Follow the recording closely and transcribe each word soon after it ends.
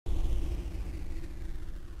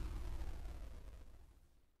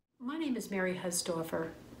name is Mary Hesdorffer.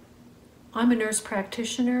 I'm a nurse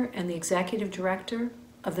practitioner and the executive director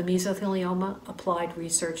of the Mesothelioma Applied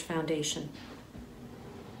Research Foundation.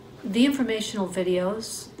 The informational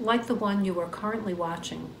videos, like the one you are currently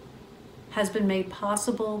watching, has been made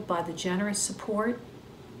possible by the generous support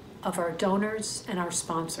of our donors and our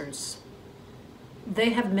sponsors. They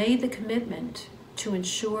have made the commitment to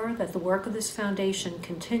ensure that the work of this foundation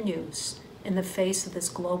continues in the face of this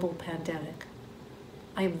global pandemic.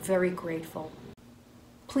 I am very grateful.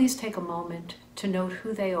 Please take a moment to note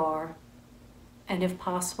who they are and, if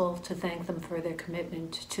possible, to thank them for their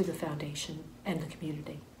commitment to the foundation and the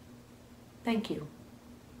community. Thank you.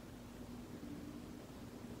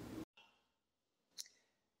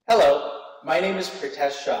 Hello, my name is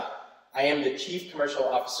Pritesh Shah. I am the Chief Commercial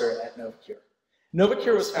Officer at Novocure.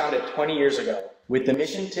 Novocure was founded 20 years ago with the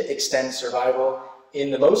mission to extend survival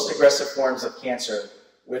in the most aggressive forms of cancer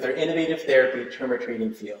with our innovative therapy, Tumor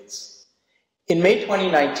Treating Fields. In May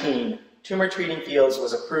 2019, Tumor Treating Fields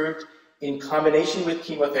was approved in combination with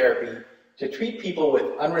chemotherapy to treat people with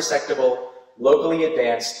unresectable, locally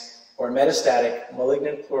advanced, or metastatic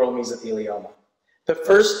malignant pleural mesothelioma, the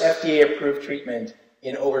first FDA-approved treatment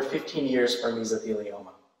in over 15 years for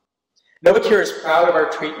mesothelioma. Novocure is proud of our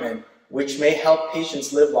treatment, which may help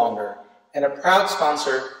patients live longer, and a proud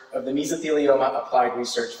sponsor of the Mesothelioma Applied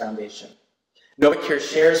Research Foundation. Novocure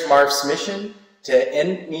shares MARF's mission to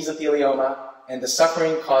end mesothelioma and the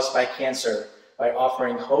suffering caused by cancer by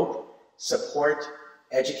offering hope, support,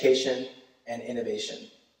 education, and innovation.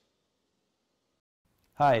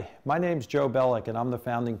 Hi, my name's Joe Bellick, and I'm the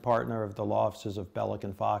founding partner of the law offices of Bellick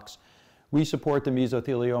and Fox. We support the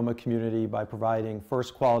mesothelioma community by providing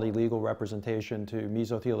first-quality legal representation to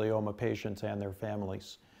mesothelioma patients and their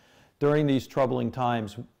families. During these troubling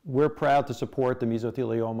times, we're proud to support the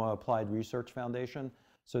Mesothelioma Applied Research Foundation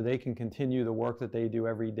so they can continue the work that they do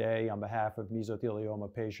every day on behalf of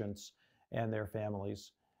mesothelioma patients and their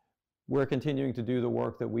families. We're continuing to do the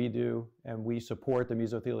work that we do, and we support the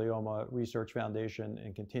Mesothelioma Research Foundation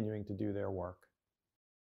in continuing to do their work.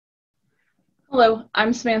 Hello,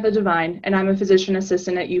 I'm Samantha Devine, and I'm a physician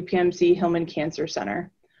assistant at UPMC Hillman Cancer Center.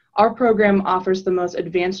 Our program offers the most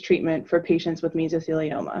advanced treatment for patients with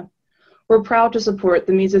mesothelioma. We're proud to support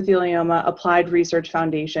the Mesothelioma Applied Research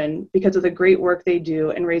Foundation because of the great work they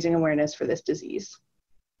do in raising awareness for this disease.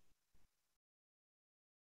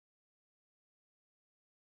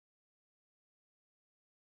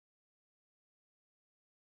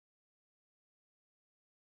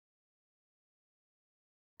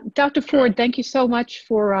 Dr. Forde, thank you so much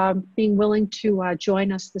for being willing to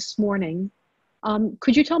join us this morning.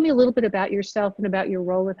 Could you tell me a little bit about yourself and about your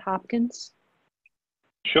role at Hopkins?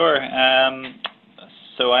 Sure.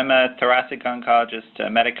 So I'm a thoracic oncologist, a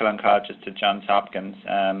medical oncologist at Johns Hopkins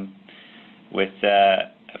with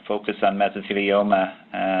a focus on mesothelioma.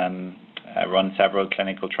 I run several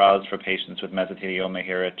clinical trials for patients with mesothelioma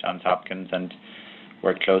here at Johns Hopkins and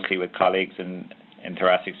work closely with colleagues in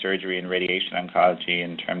thoracic surgery and radiation oncology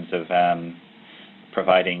in terms of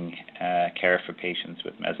providing care for patients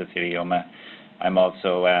with mesothelioma. I'm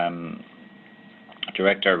also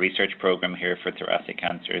director of research program here for thoracic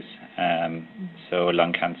cancers, so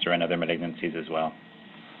lung cancer and other malignancies as well.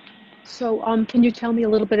 So can you tell me a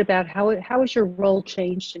little bit about how has your role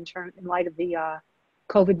changed in light of the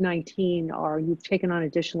COVID-19? Or you've taken on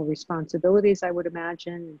additional responsibilities, I would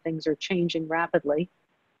imagine, and things are changing rapidly.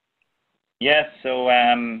 Yes, so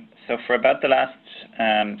for about the last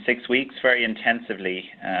 6 weeks, very intensively,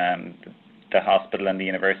 the hospital and the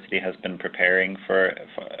university has been preparing for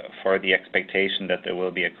the expectation that there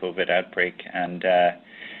will be a COVID outbreak. And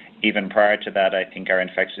even prior to that, I think our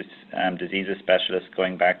infectious diseases specialists,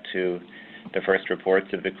 going back to the first reports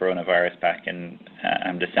of the coronavirus back in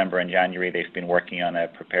December and January, they've been working on a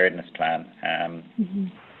preparedness plan.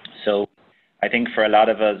 So I think for a lot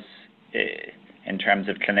of us, in terms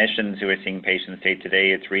of clinicians who are seeing patients day to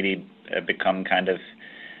day, it's really become kind of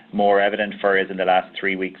more evident for us in the last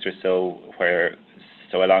 3 weeks or so,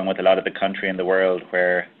 so along with a lot of the country and the world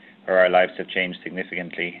where our lives have changed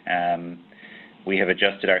significantly. We have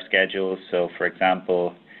adjusted our schedules. So for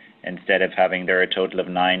example, instead of there are a total of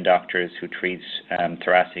 9 doctors who treat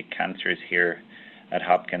thoracic cancers here at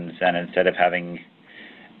Hopkins, and instead of having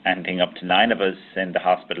anything up to 9 of us in the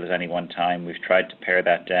hospital at any one time, we've tried to pare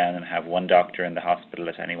that down and have 1 doctor in the hospital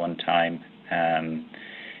at any one time.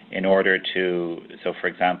 In order to, so for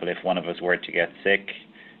example, if one of us were to get sick,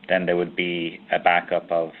 then there would be a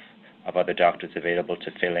backup of other doctors available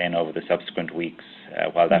to fill in over the subsequent weeks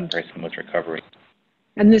while that person was recovering.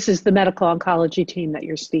 And this is the medical oncology team that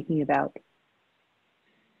you're speaking about.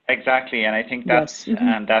 Exactly, and I think that's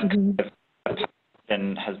that's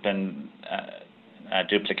has been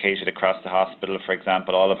duplicated across the hospital. For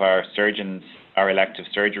example, all of our surgeons, our elective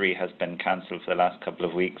surgery has been cancelled for the last couple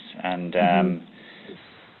of weeks, and the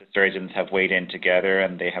surgeons have weighed in together,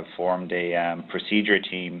 and they have formed a procedure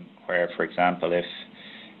team where, for example,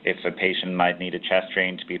 if a patient might need a chest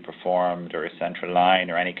drain to be performed or a central line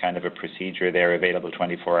or any kind of a procedure, they're available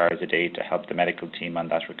 24 hours a day to help the medical team on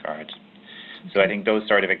that regard. Okay. So I think those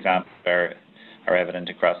sort of examples are evident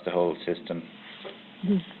across the whole system.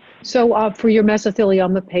 So for your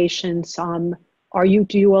mesothelioma patients,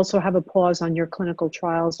 do you also have a pause on your clinical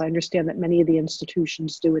trials? I understand that many of the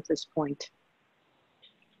institutions do at this point.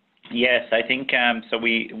 Yes, I think so.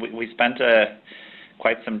 We spent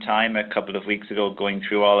quite some time a couple of weeks ago going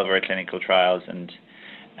through all of our clinical trials and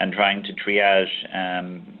trying to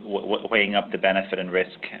triage, weighing up the benefit and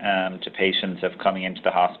risk to patients of coming into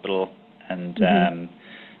the hospital and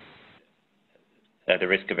the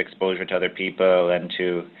risk of exposure to other people and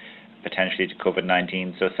to potentially to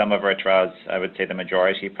COVID-19. So some of our trials, I would say the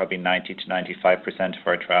majority, probably 90 to 95% of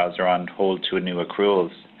our trials are on hold to new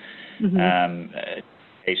accruals.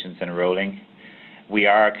 Patients enrolling. We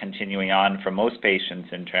are continuing on for most patients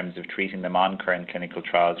in terms of treating them on current clinical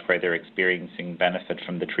trials where they're experiencing benefit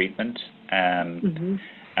from the treatment. And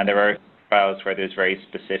there are trials where there's very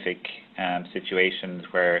specific situations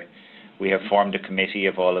where we have formed a committee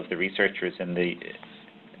of all of the researchers in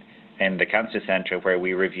the cancer center where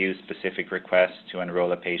we review specific requests to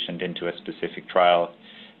enroll a patient into a specific trial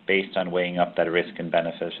based on weighing up that risk and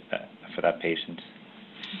benefit for that patient.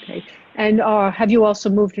 Okay. And have you also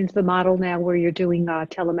moved into the model now where you're doing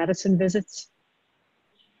telemedicine visits?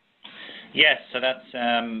 Yes, so that's,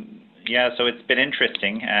 so it's been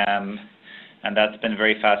interesting. And that's been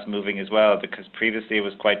very fast moving as well, because previously it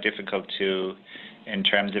was quite difficult in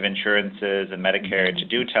terms of insurances and Medicare to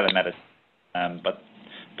do telemedicine. But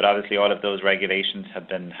obviously all of those regulations have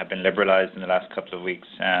been liberalized in the last couple of weeks.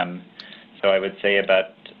 So I would say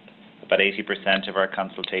about 80% of our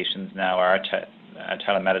consultations now are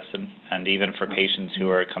telemedicine, and even for patients who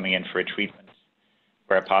are coming in for a treatment,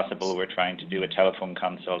 where possible, we're trying to do a telephone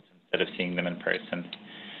consult instead of seeing them in person.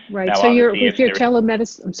 Right. Now, so with your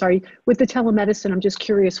telemedicine, with the telemedicine, I'm just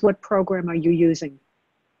curious, what program are you using?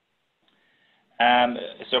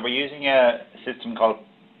 So we're using a system called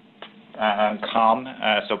COM,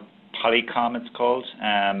 so Polycom it's called.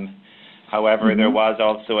 However, there was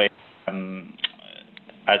also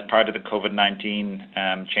as part of the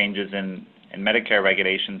COVID-19 changes in Medicare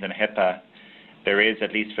regulations and HIPAA, there is,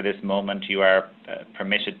 at least for this moment, you are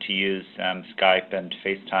permitted to use Skype and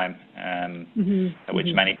FaceTime, which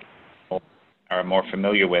many people are more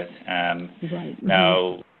familiar with.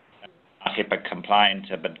 Now, not HIPAA compliant,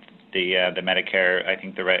 but the Medicare, I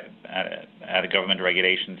think the government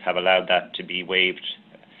regulations have allowed that to be waived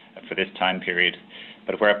for this time period.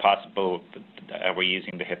 But where possible, we're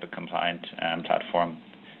using the HIPAA compliant platform,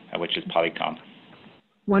 which is Polycom.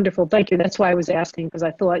 Wonderful, thank you. That's why I was asking, because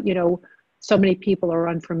I thought, so many people are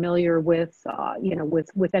unfamiliar with,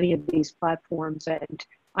 with any of these platforms, and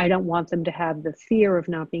I don't want them to have the fear of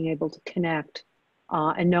not being able to connect.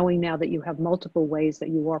 And knowing now that you have multiple ways that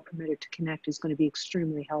you are permitted to connect is going to be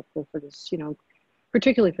extremely helpful for this,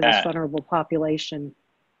 particularly for this vulnerable population.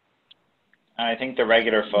 I think the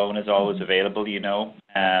regular phone is always available,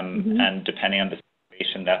 and depending on the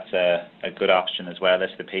situation, that's a good option as well if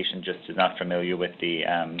the patient just is not familiar with the,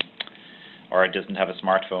 or doesn't have a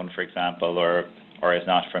smartphone, for example, or is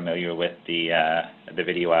not familiar with the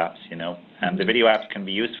video apps, The video apps can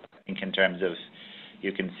be useful, I think, in terms of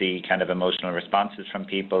you can see kind of emotional responses from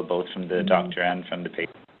people, both from the doctor and from the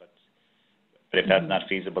patient. But if that's not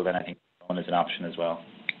feasible, then I think the phone is an option as well.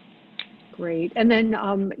 Great. And then,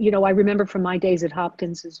 I remember from my days at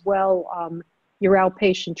Hopkins as well, your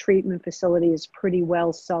outpatient treatment facility is pretty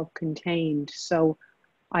well self-contained. So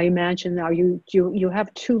I imagine now you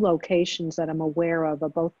have 2 locations that I'm aware of. Are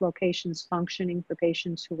both locations functioning for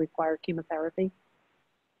patients who require chemotherapy?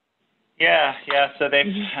 Yeah. So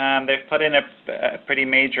they've put in a pretty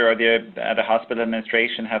major, or the hospital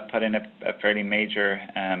administration have put in a fairly major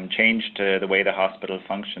change to the way the hospital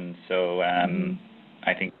functions. So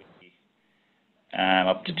I think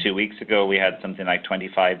up to 2 weeks ago we had something like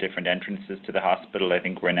 25 different entrances to the hospital. I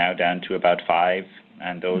think we're now down to about 5,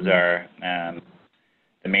 and those are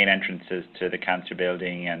the main entrances to the cancer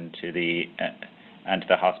building and to the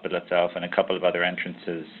hospital itself, and a couple of other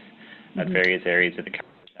entrances at various areas of the campus.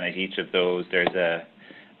 And at each of those, there's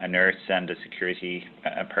a nurse and a security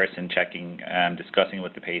person checking, discussing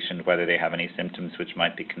with the patient whether they have any symptoms which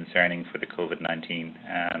might be concerning for the COVID-19.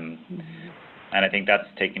 And I think that's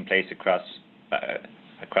taking place across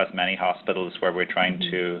many hospitals, where we're trying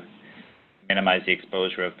to minimize the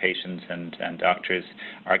exposure of patients and doctors.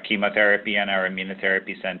 Our chemotherapy and our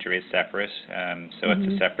immunotherapy center is separate, so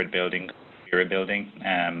it's a separate building, building.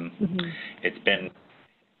 It's been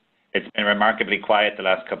remarkably quiet the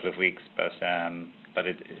last couple of weeks, but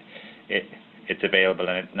it's available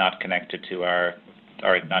and it's not connected to or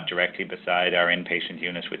not directly beside our inpatient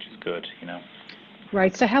unit, which is good, you know.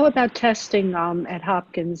 Right. So how about testing at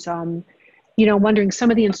Hopkins? You know, wondering,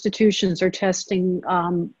 some of the institutions are testing,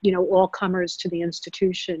 you know, all comers to the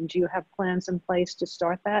institution. Do you have plans in place to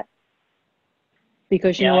start that?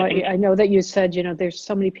 Because, you know, I know that you said, you know, there's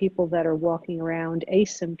so many people that are walking around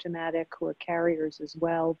asymptomatic who are carriers as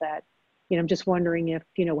well, that, you know, I'm just wondering if,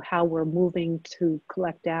 you know, how we're moving to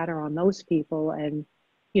collect data on those people and,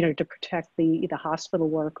 you know, to protect the hospital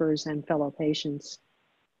workers and fellow patients.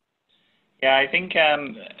 Yeah, I think,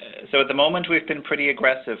 so at the moment we've been pretty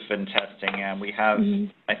aggressive in testing. We have,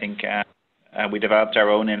 I think, we developed our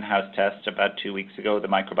own in-house test about 2 weeks ago, the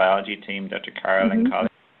microbiology team, Dr. Carl and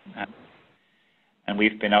colleagues, and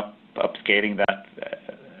we've been upscaling that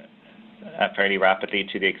fairly rapidly,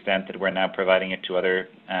 to the extent that we're now providing it to other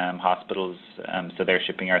hospitals, so they're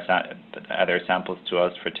shipping other samples to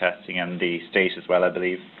us for testing, and the state as well, I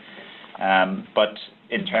believe. But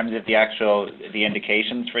in terms of the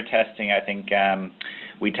indications for testing, I think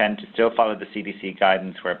we tend to still follow the CDC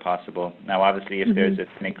guidance where possible. Now, obviously, if there's a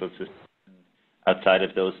clinical suspicion outside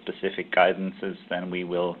of those specific guidances, then we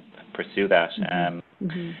will pursue that. And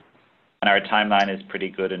our timeline is pretty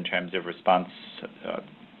good in terms of response,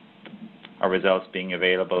 or results being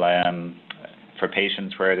available for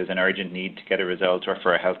patients where there's an urgent need to get a result, or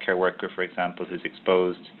for a healthcare worker, for example, who's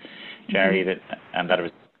exposed, generally that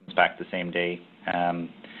result comes back the same day. And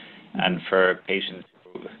for patients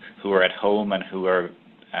who are at home and who are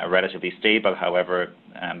relatively stable, however,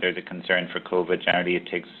 there's a concern for COVID. Generally, it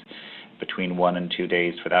takes between 1 and 2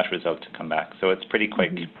 days for that result to come back. So it's pretty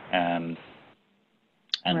quick. Right.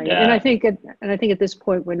 And I think at this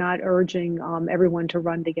point we're not urging everyone to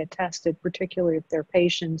run to get tested, particularly if they're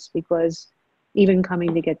patients, because even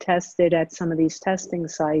coming to get tested at some of these testing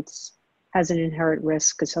sites has an inherent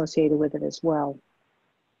risk associated with it as well.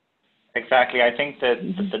 Exactly. I think that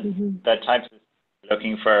the types of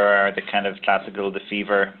looking for are the kind of classical, the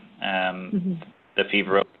fever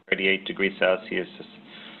over 38 degrees Celsius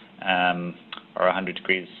or 100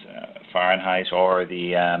 degrees Fahrenheit, or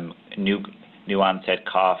the new onset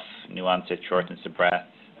cough, new onset shortness of breath,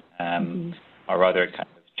 or other kind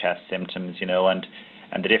of chest symptoms, you know. And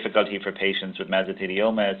the difficulty for patients with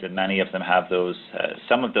mesothelioma is that many of them have those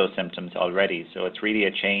some of those symptoms already. So it's really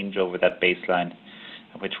a change over that baseline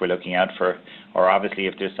which we're looking out for. Or obviously,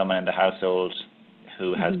 if there's someone in the household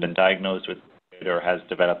who has been diagnosed with it or has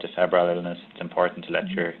developed a febrile illness, it's important to let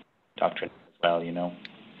your doctor know as well, you know.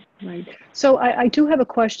 Right. So I do have a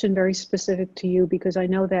question very specific to you, because I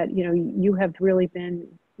know that, you know, you have really been,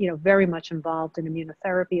 you know, very much involved in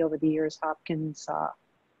immunotherapy over the years. Hopkins,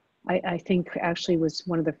 I think, actually was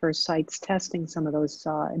one of the first sites testing some of those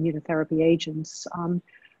immunotherapy agents.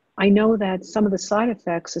 I know that some of the side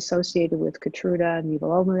effects associated with Keytruda and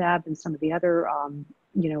nivolumab and some of the other,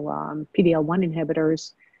 PD-L1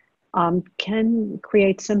 inhibitors can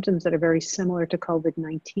create symptoms that are very similar to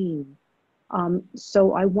COVID-19.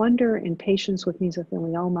 So I wonder, in patients with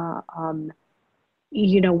mesothelioma,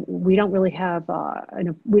 you know, we don't really have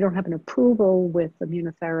an approval with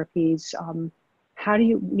immunotherapies. How do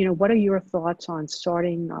what are your thoughts on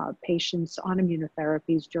starting patients on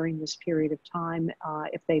immunotherapies during this period of time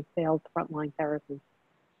if they've failed frontline therapy?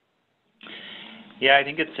 Yeah, I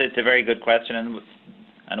think it's a very good question,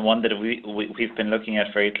 and one that we've been looking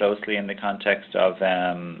at very closely in the context of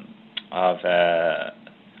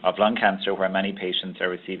lung cancer, where many patients are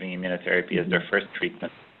receiving immunotherapy as their first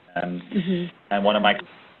treatment. And one of my,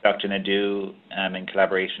 Dr. Nadeau, in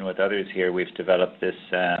collaboration with others here, we've developed this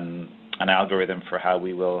an algorithm for how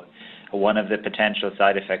we will. One of the potential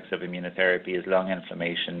side effects of immunotherapy is lung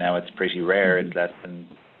inflammation. Now, it's pretty rare; it's less than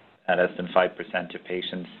 5% of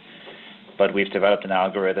patients. But we've developed an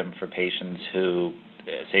algorithm for patients who,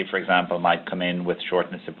 say, for example, might come in with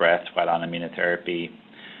shortness of breath while on immunotherapy,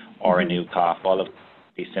 or a new cough. All of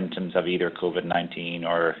these symptoms of either COVID-19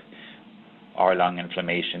 or lung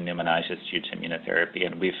inflammation, pneumonitis due to immunotherapy,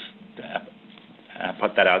 and we've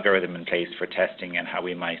put that algorithm in place for testing and how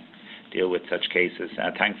we might deal with such cases.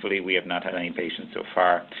 Thankfully, we have not had any patients so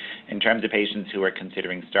far. In terms of patients who are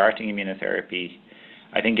considering starting immunotherapy,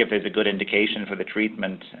 I think if there's a good indication for the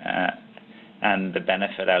treatment and the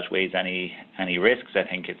benefit outweighs any risks, I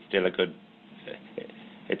think it's still a good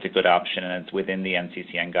option, and it's within the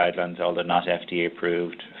NCCN guidelines, although not FDA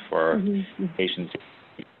approved, for patients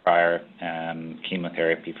prior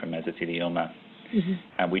chemotherapy for mesothelioma. Mhm.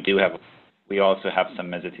 And we also have some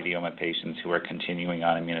mesothelioma patients who are continuing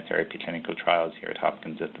on immunotherapy clinical trials here at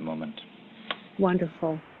Hopkins at the moment.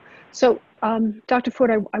 Wonderful. So, Dr.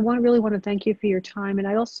 Forde, I really want to thank you for your time, and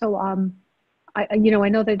I also, I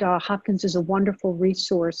know that Hopkins is a wonderful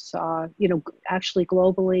resource, actually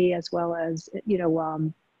globally as well as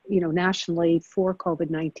nationally for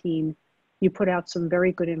COVID-19. You put out some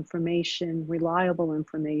very good information, reliable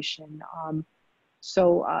information.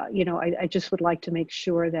 I just would like to make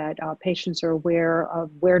sure that patients are aware of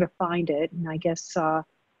where to find it, and I guess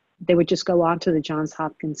they would just go onto the Johns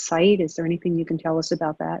Hopkins site. Is there anything you can tell us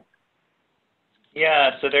about that?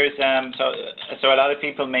 Yeah, so there's so a lot of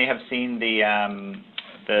people may have seen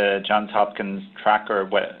the Johns Hopkins tracker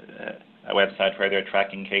a website where they're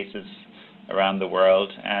tracking cases around the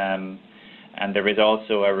world, and there is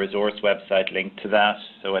also a resource website linked to that.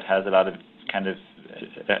 So it has a lot of kind of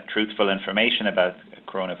truthful information about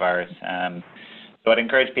coronavirus. So I'd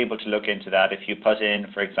encourage people to look into that. If you put in,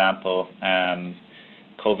 for example,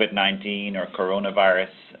 COVID-19 or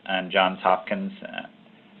coronavirus and Johns Hopkins,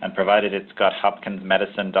 and provided it's got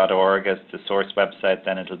hopkinsmedicine.org as the source website,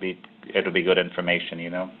 then it'll be good information, you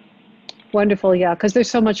know. Wonderful, yeah, because there's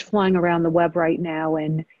so much flying around the web right now,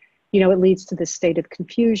 and it leads to this state of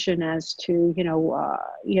confusion as to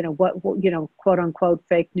what quote unquote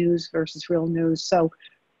fake news versus real news. So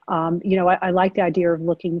I like the idea of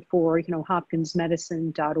looking for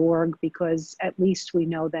hopkinsmedicine.org, because at least we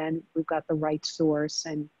know then we've got the right source.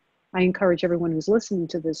 And I encourage everyone who's listening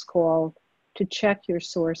to this call to check your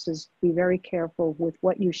sources. Be very careful with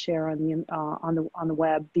what you share on the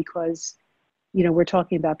web, because we're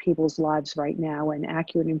talking about people's lives right now, and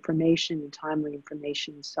accurate information and timely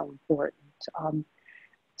information is so important.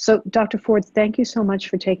 So Dr. Forde, thank you so much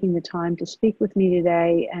for taking the time to speak with me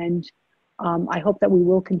today, and I hope that we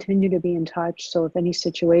will continue to be in touch. So if any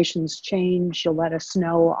situations change, you'll let us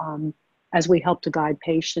know as we help to guide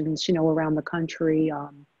patients, around the country,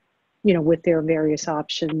 with their various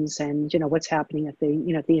options and, what's happening at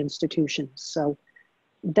the, at the institutions. So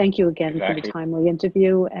thank you again for the timely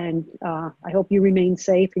interview. And I hope you remain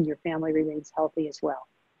safe and your family remains healthy as well.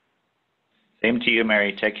 Same to you,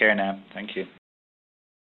 Mary. Take care now. Thank you.